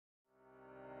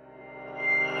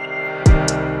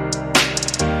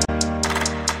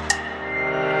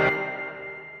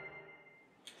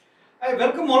I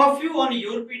welcome all of you on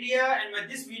YourPedia, and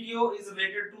this video is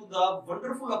related to the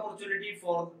wonderful opportunity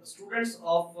for students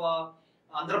of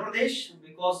Andhra Pradesh,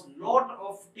 because lot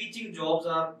of teaching jobs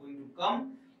are going to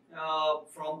come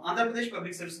from Andhra Pradesh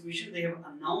Public Service Commission. They have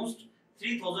announced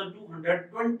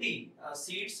 3,220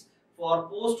 seats for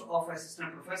post of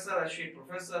assistant professor, associate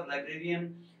professor,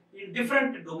 librarian in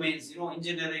different domains,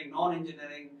 engineering,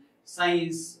 non-engineering,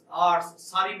 science, arts,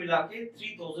 sari milake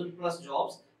 3,000 plus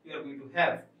jobs you are going to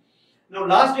have. Now,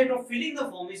 last date of filling the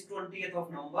form is 20th of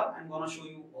November. I'm going to show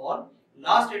you all.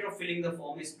 Last date of filling the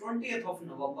form is 20th of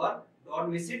November.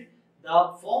 Don't miss it.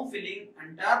 The form filling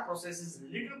entire process is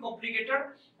little complicated,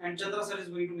 and Chandra sir is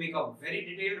going to make a very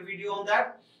detailed video on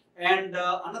that. And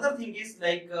another thing is,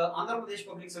 like Andhra Pradesh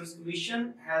Public Service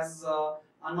Commission has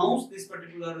announced these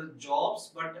particular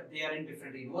jobs, but they are in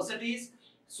different universities.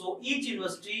 So each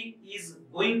university is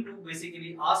going to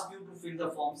basically ask you to fill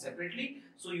the form separately.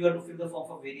 So you have to fill the form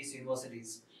for various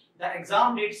universities. The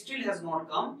exam date still has not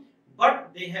come,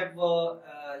 but they have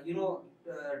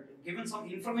given some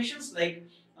informations like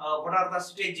what are the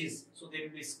stages. So there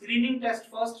will be screening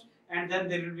test first, and then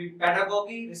there will be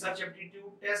pedagogy, research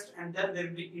aptitude test, and then there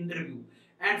will be interview.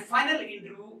 And final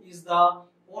interview is the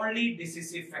only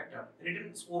decisive factor.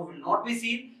 Written score will not be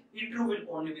seen. Interview will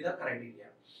only be the criteria.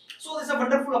 So this is a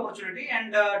wonderful opportunity,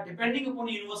 and depending upon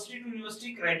university to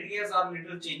university, criteria are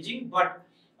little changing, but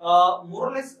more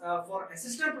or less for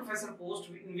assistant professor post,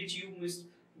 in which you will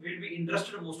be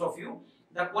interested, most of you,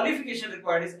 the qualification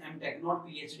required is MTech, not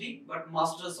PhD, but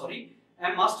Masters, sorry.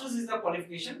 And Masters is the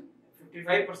qualification,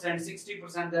 55%,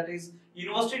 60%, that is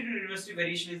university to university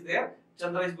variation is there.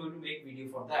 Chandra is going to make video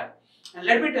for that. And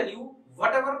let me tell you,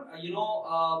 whatever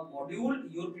module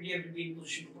YourPedia will be in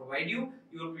position to provide you,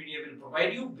 YourPedia will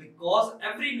provide you, because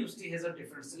every university has a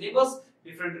different syllabus,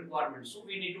 different requirements. So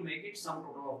we need to make it sum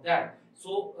total of that.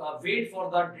 So wait for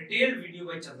the detailed video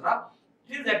by Chandra.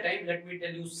 Till that time, let me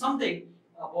tell you something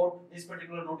about this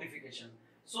particular notification.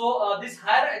 So this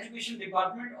Higher Education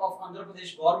Department of Andhra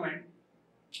Pradesh government,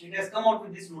 it has come out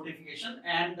with this notification,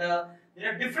 and there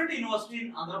are different universities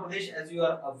in Andhra Pradesh, as you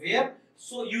are aware.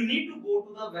 So you need to go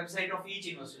to the website of each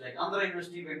university, like Andhra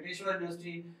University, Venkateshwara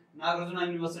University, Nagarjuna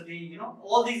University,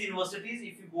 all these universities.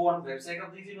 If you go on the website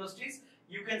of these universities,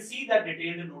 you can see the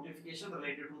detailed notification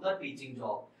related to the teaching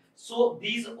job. So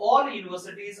these all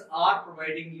universities are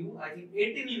providing you, I think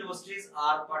 18 universities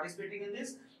are participating in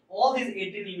this. All these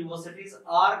 18 universities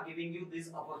are giving you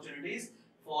these opportunities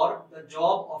for the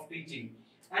job of teaching.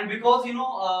 And because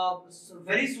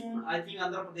very soon, I think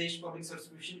Andhra Pradesh Public Service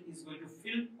Commission is going to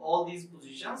fill all these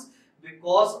positions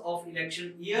because of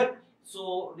election year.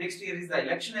 So next year is the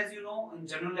election, as you know, and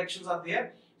general elections are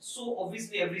there. So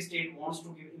obviously every state wants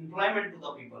to give employment to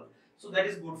the people. So that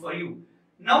is good for you.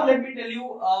 Now let me tell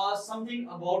you something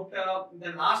about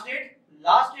the last date.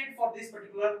 Last date for this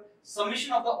particular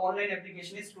submission of the online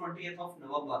application is 20th of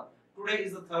November. Today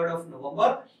is the 3rd of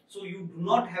November. So you do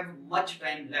not have much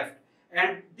time left.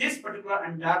 And this particular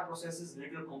entire process is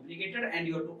little complicated, and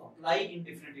you have to apply in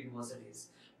different universities.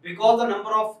 Because the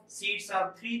number of seats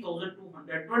are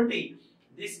 3,220,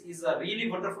 this is a really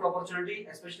wonderful opportunity,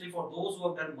 especially for those who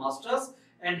have done masters,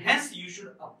 and hence you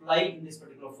should apply in this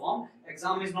particular form.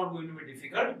 Exam is not going to be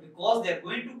difficult, because they are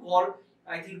going to call,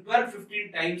 I think,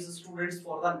 12-15 times students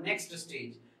for the next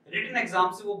stage. Written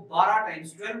exam se wo 12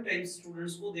 times, 12 times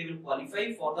students ko they will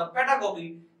qualify for the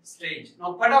pedagogy stage.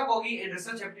 Now, pedagogy and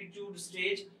research aptitude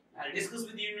stage, I'll discuss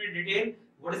with you in detail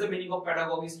what is the meaning of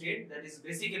pedagogy stage. That is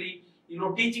basically,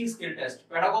 teaching skill test.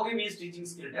 Pedagogy means teaching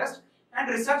skill test, and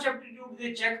research aptitude,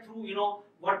 they check through,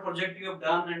 what project you have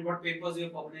done and what papers you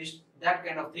have published, that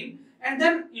kind of thing. And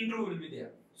then interview will be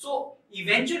there. So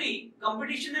eventually,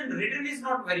 competition in written is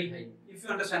not very high, if you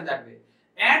understand that way.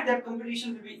 And that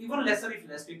competition will be even lesser if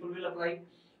less people will apply.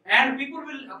 And people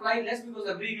will apply less because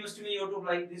every university may have to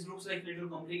apply. This looks like a little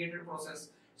complicated process.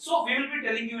 So we will be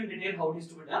telling you in detail how it is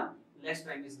to be done. Less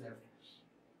time is left.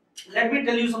 Let me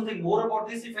tell you something more about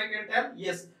this, if I can tell.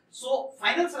 Yes. So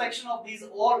final selection of these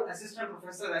all assistant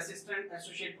professor, assistant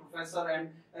associate professor, and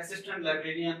assistant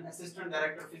librarian, assistant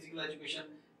director of physical education,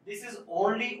 this is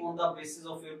only on the basis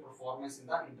of your performance in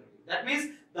the interview. That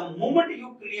means the moment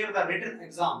you clear the written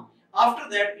exam, after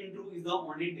that, interview is the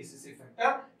only decisive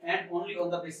factor, and only on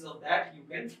the basis of that you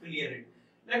can clear it.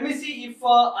 Let me see if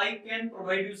I can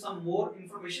provide you some more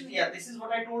information. Yeah, this is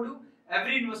what I told you.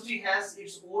 Every university has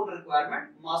its own requirement.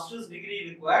 Master's degree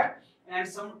required, and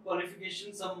some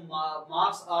qualification, some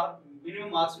marks are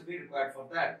minimum marks will be required for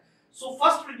that. So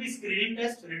first will be screening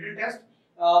test, written test,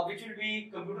 which will be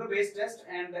computer based test,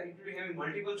 and it will be having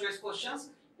multiple choice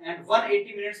questions, and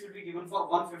 180 minutes will be given for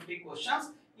 150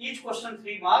 questions. each question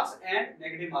 3 marks and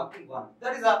negative marking 1.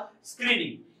 That is a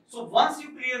screening. So once you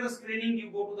clear the screening, you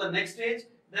go to the next stage.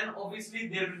 Then obviously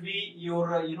there will be your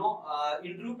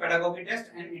interview, pedagogy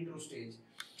test and interview stage.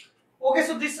 Okay,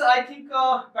 so this I think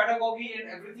pedagogy and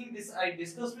everything this I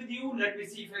discussed with you. Let me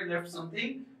see if I left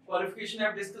something. Qualification I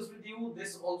have discussed with you.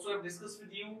 This also I have discussed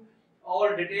with you. All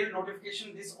detailed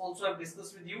notification, this also I have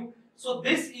discussed with you. So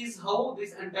this is how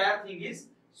this entire thing is.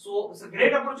 So it's a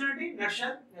great opportunity.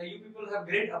 Nutshell, you people have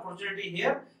great opportunity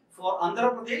here for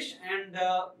Andhra Pradesh, and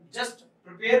just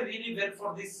prepare really well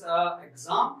for this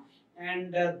exam,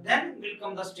 and then will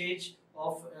come the stage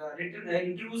of written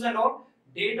interviews and all.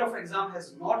 Date of exam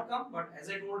has not come, but as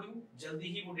I told you,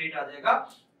 jaldi hi wo date aa jayega.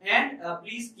 And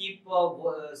please keep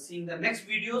seeing the next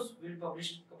videos. We'll publish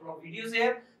a couple of videos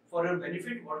here for your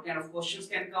benefit. What kind of questions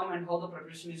can come and how the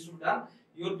preparation is to be done.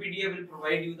 YourPedia will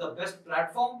provide you the best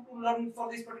platform to learn for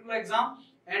this particular exam,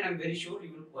 and I'm very sure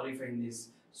you will qualify in this.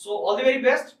 So all the very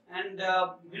best, and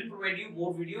we'll provide you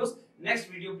more videos. Next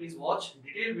video, please watch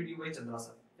detailed video by Chandra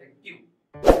sir. Thank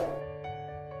you.